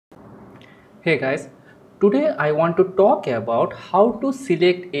Hey guys, today I want to talk about how to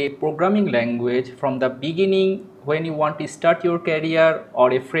select a programming language from the beginning when you want to start your career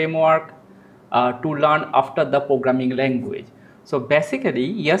or a framework to learn after the programming language. So basically,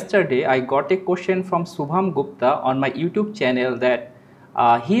 yesterday I got a question from Subham Gupta on my YouTube channel that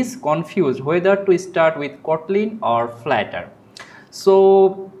he's confused whether to start with Kotlin or Flutter.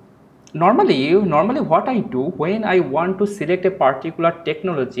 So normally what I do when I want to select a particular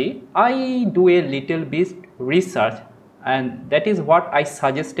technology, I do a little bit research, and that is what I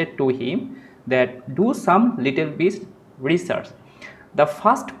suggested to him, that do some little bit research. The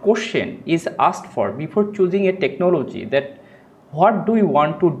first question is asked for before choosing a technology, that what do you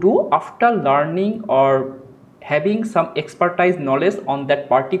want to do after learning or having some expertise knowledge on that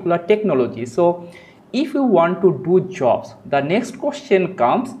particular technology. So if you want to do jobs, the next question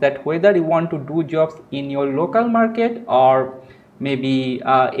comes that whether you want to do jobs in your local market or maybe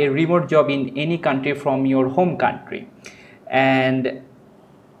a remote job in any country from your home country. And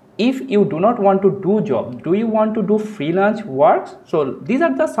if you do not want to do job, do you want to do freelance works? So these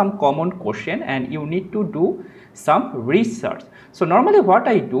are the some common question, and you need to do some research. So normally what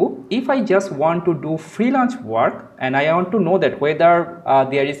I do, if I just want to do freelance work and I want to know that whether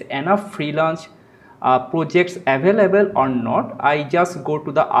there is enough freelance projects available or not, I just go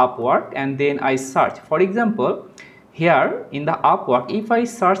to the Upwork and then I search. For example, here in the Upwork, if I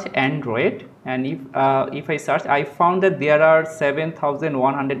search Android, and if I search, I found that there are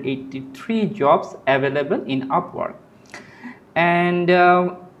 7,183 jobs available in Upwork. And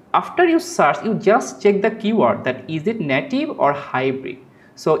after you search, you just check the keyword, that is it native or hybrid.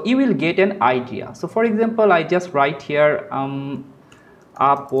 So you will get an idea. So for example, I just write here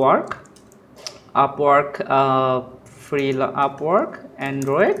Upwork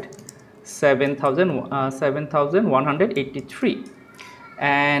Android 7,183,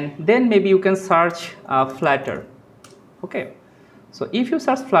 and then maybe you can search Flutter. Okay, so if you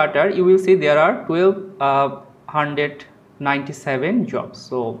search Flutter, you will see there are 1297 jobs.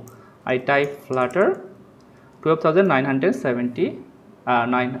 So I type Flutter,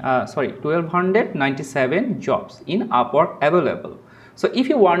 1297 jobs in Upwork available. So if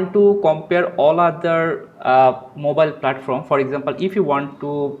you want to compare all other mobile platform, for example, if you want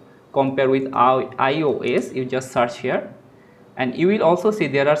to compare with iOS, you just search here, and you will also see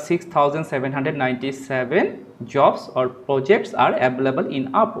there are 6,797 jobs or projects are available in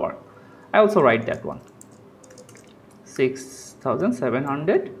Upwork. I also write that one,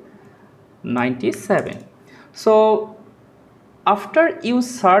 6,797. So after you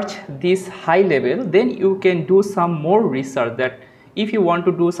search this high level, then you can do some more research, that if you want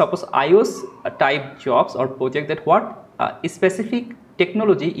to do suppose iOS type jobs or project, that what specific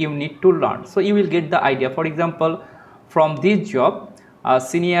technology you need to learn. So you will get the idea. For example, from this job,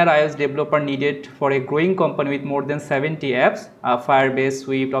 senior iOS developer needed for a growing company with more than 70 apps, Firebase,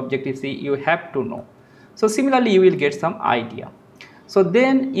 Swift, Objective-C, you have to know. So similarly, you will get some idea. So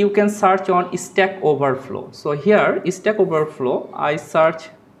then you can search on Stack Overflow. So here Stack Overflow, I search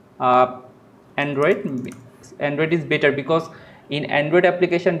Android. Android is better because in Android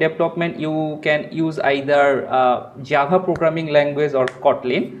application development you can use either Java programming language or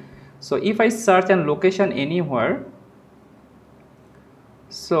Kotlin. So if I search and location anywhere,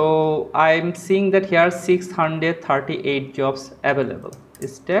 so I'm seeing that here 638 jobs available.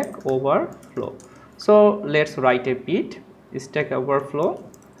 Stack Overflow. So let's write a bit. Stack Overflow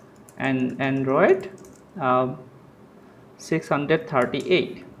and Android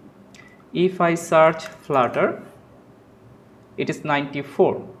 638. If I search Flutter, it is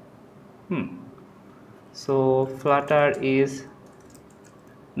 94. So Flutter is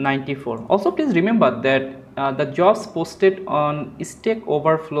 94. Also please remember that the jobs posted on Stack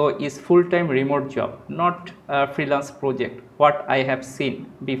Overflow is full-time remote job, not a freelance project, what I have seen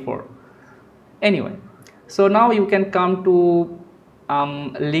before. Anyway, so now you can come to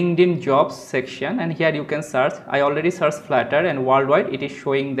LinkedIn jobs section, and here you can search. I already searched Flutter, and worldwide it is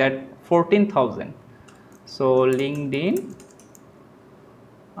showing that 14,000. So LinkedIn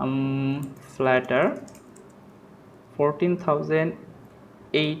Flutter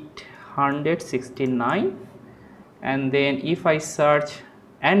 14,869. And then if I search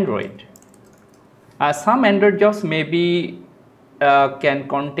Android, some Android jobs maybe can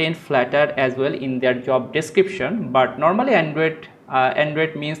contain Flutter as well in their job description, but normally Android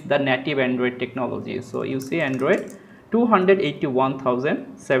means the native Android technology. So you see Android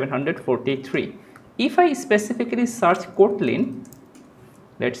 281,743. If I specifically search Kotlin,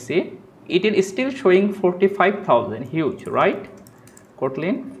 let's see, it is still showing 45,000, huge, right?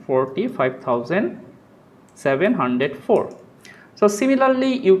 Kotlin 45,704. So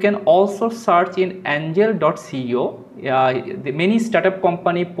similarly, you can also search in angel.co. The many startup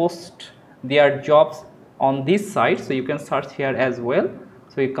company post their jobs on this site, so you can search here as well.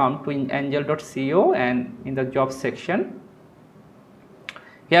 So you come to angel.co and in the job section,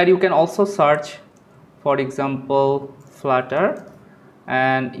 here you can also search, for example, Flutter,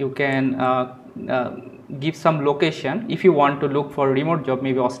 and you can give some location if you want to look for remote job,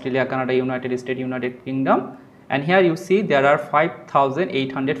 maybe Australia, Canada, United States, United Kingdom. And here you see there are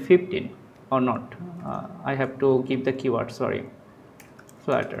 5,815 or not. I have to give the keyword, sorry,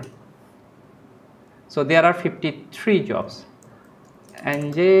 Flutter. So there are 53 jobs.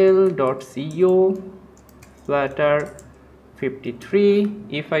 Angel.co, Flutter, 53.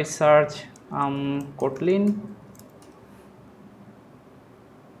 If I search Kotlin,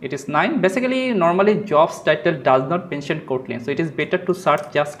 it is 9. Basically, normally jobs title does not mention Kotlin, so it is better to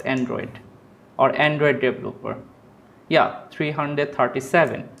search just Android or Android developer. Yeah,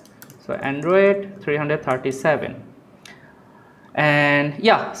 337. So Android 337. And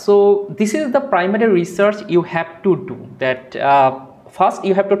yeah, so this is the primary research you have to do. That first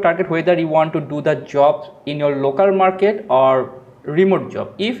you have to target whether you want to do the job in your local market or remote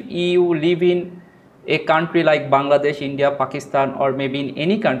job. If you live in a country like Bangladesh, India, Pakistan, or maybe in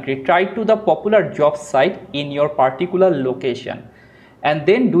any country, try to the popular job site in your particular location, and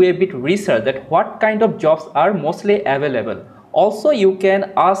then do a bit research that what kind of jobs are mostly available. Also, you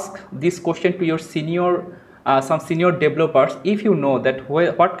can ask this question to your senior, some senior developers, if you know that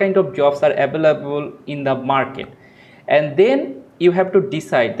what kind of jobs are available in the market, and then you have to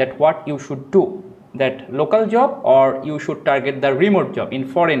decide that what you should do, that local job or you should target the remote job in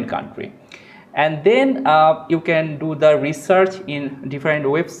foreign country. And then you can do the research in different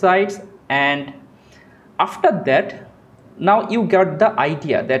websites, and after that, now you got the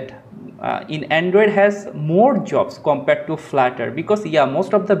idea that in Android has more jobs compared to Flutter, because yeah,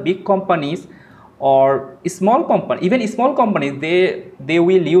 most of the big companies or small company, even small companies, they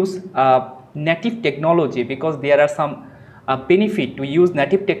will use native technology, because there are some benefit to use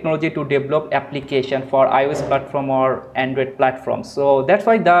native technology to develop application for iOS platform or Android platform. So that's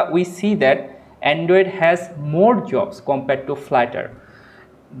why we see that Android has more jobs compared to Flutter.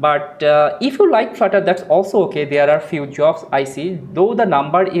 But if you like Flutter, that's also okay. There are few jobs I see, though the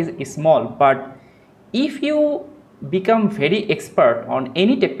number is small. But if you become very expert on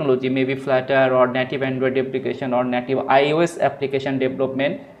any technology, maybe Flutter or native Android application or native iOS application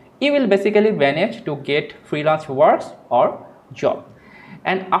development, you will basically manage to get freelance works or job.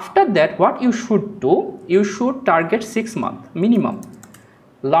 And after that, what you should do, you should target 6 months minimum.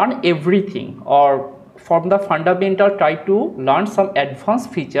 Learn everything, or from the fundamental try to learn some advanced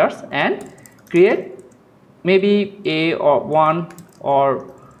features and create maybe a or one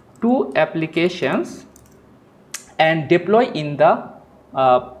or two applications and deploy in the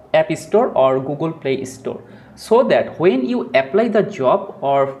App Store or Google Play Store, so that when you apply the job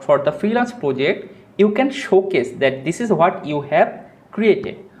or for the freelance project, you can showcase that this is what you have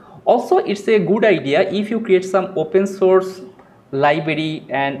created. Also, it's a good idea if you create some open source library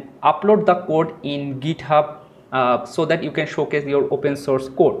and upload the code in GitHub, so that you can showcase your open source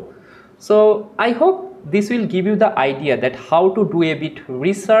code. So I hope this will give you the idea that how to do a bit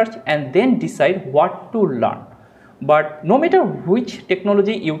research and then decide what to learn. But no matter which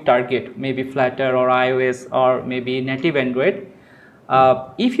technology you target, maybe Flutter or iOS or maybe native Android,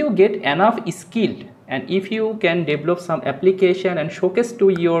 if you get enough skilled and if you can develop some application and showcase to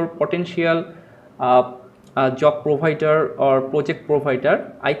your potential job provider or project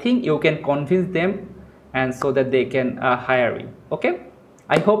provider, I think you can convince them, and so that they can hire you. Okay,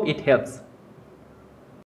 I hope it helps.